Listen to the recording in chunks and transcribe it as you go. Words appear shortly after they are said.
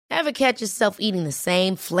Ever catch yourself eating the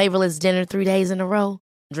same flavorless dinner 3 days in a row?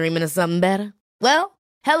 Dreaming of something better? Well,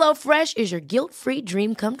 HelloFresh is your guilt-free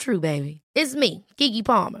dream come true, baby. It's me, Keke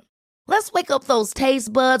Palmer. Let's wake up those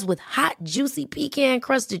taste buds with hot, juicy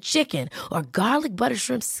pecan-crusted chicken or garlic butter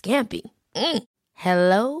shrimp scampi.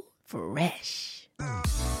 Hello Fresh.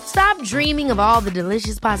 Stop dreaming of all the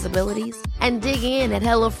delicious possibilities and dig in at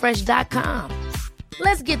HelloFresh.com.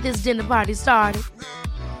 Let's get this dinner party started.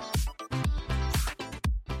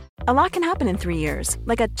 A lot can happen in 3 years,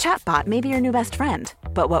 like a chatbot may be your new best friend.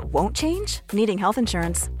 But what won't change? Needing health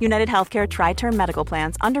insurance. United Healthcare Tri-Term Medical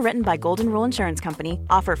Plans, underwritten by Golden Rule Insurance Company,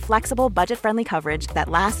 offer flexible, budget-friendly coverage that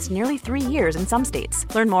lasts nearly 3 years in some states.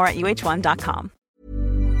 Learn more at uh1.com.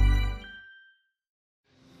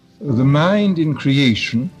 The mind in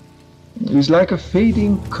creation is like a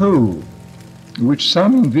fading coal, which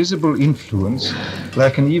some invisible influence,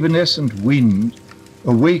 like an evanescent wind,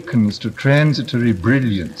 awakens to transitory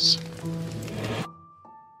brilliance.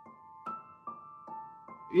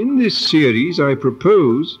 In this series, I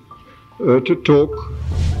propose to talk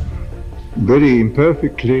very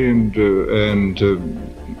imperfectly and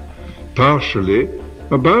partially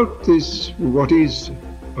about this, what is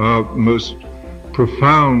our most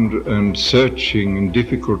profound and searching and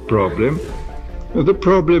difficult problem, the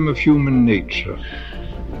problem of human nature.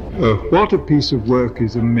 What a piece of work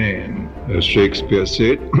is a man, as Shakespeare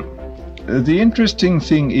said. The interesting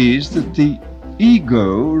thing is that the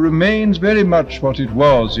ego remains very much what it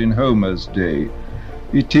was in Homer's day.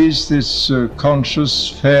 It is this conscious,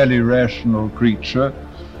 fairly rational creature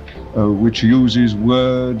which uses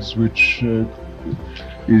words, which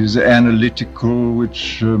is analytical,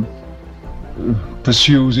 which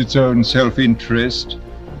pursues its own self-interest.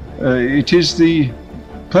 It is the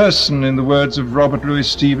person, in the words of Robert Louis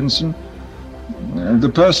Stevenson, the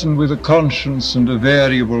person with a conscience and a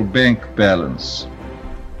variable bank balance.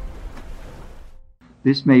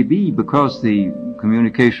 This may be because the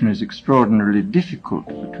communication is extraordinarily difficult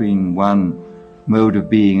between one mode of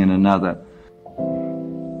being and another.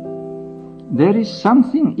 There is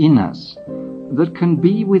something in us that can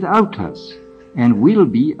be without us and will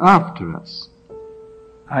be after us.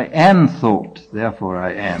 I am thought, therefore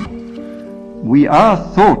I am. We are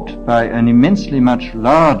thought by an immensely much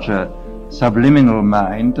larger subliminal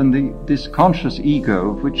mind than this conscious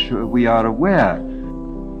ego of which we are aware.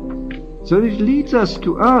 So this leads us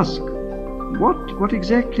to ask, what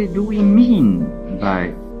exactly do we mean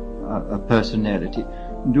by a personality?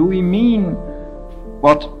 Do we mean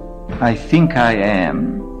what I think I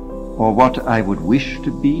am, or what I would wish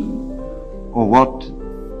to be, or what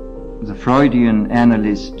the Freudian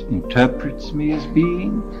analyst interprets me as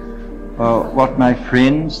being, or what my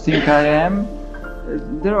friends think I am?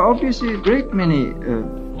 There are obviously a great many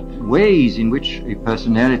ways in which a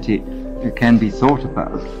personality can be thought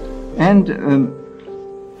about. And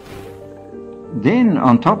then,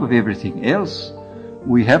 on top of everything else,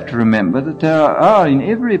 we have to remember that there are in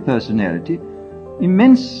every personality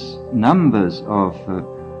immense numbers of,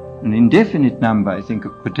 an indefinite number, I think,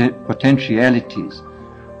 of potentialities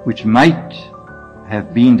which might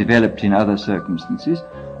have been developed in other circumstances,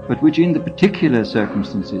 but which in the particular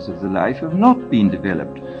circumstances of the life have not been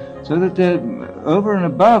developed. So that over and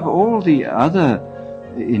above all the other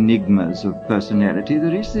enigmas of personality,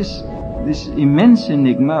 there is this immense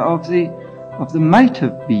enigma of the might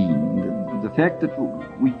have been, the fact that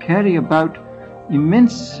we carry about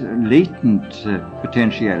immense latent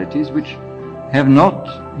potentialities which have not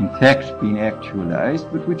in fact been actualized,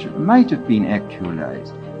 but which might have been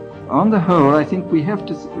actualized. On the whole, I think we have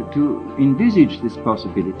to envisage this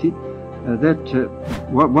possibility that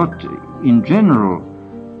what in general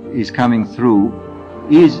is coming through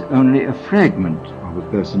is only a fragment of a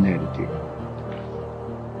personality.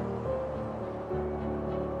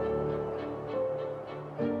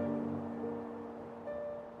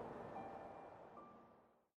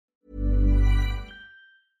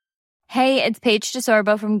 Hey, it's Paige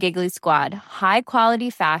DeSorbo from Giggly Squad. High quality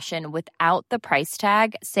fashion without the price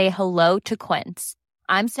tag. Say hello to Quince.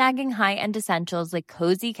 I'm snagging high-end essentials like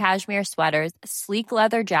cozy cashmere sweaters, sleek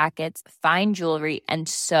leather jackets, fine jewelry, and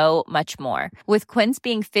so much more. With Quince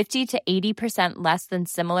being 50 to 80% less than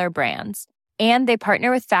similar brands. And they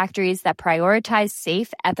partner with factories that prioritize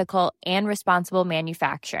safe, ethical, and responsible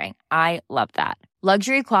manufacturing. I love that.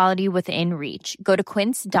 Luxury quality within reach. Go to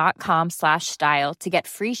quince.com/style to get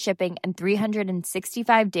free shipping and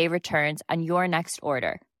 365-day returns on your next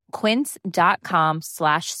order.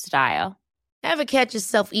 Quince.com/style. Ever catch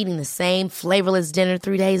yourself eating the same flavorless dinner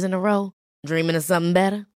 3 days in a row? Dreaming of something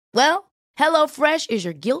better? Well, HelloFresh is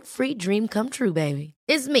your guilt-free dream come true, baby.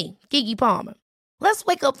 It's me, Keke Palmer. Let's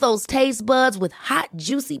wake up those taste buds with hot,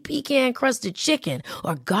 juicy pecan-crusted chicken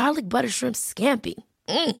or garlic butter shrimp scampi.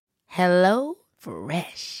 Hello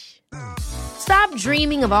Fresh. Stop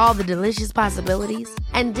dreaming of all the delicious possibilities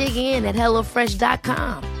and dig in at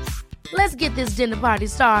HelloFresh.com. Let's get this dinner party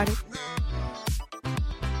started.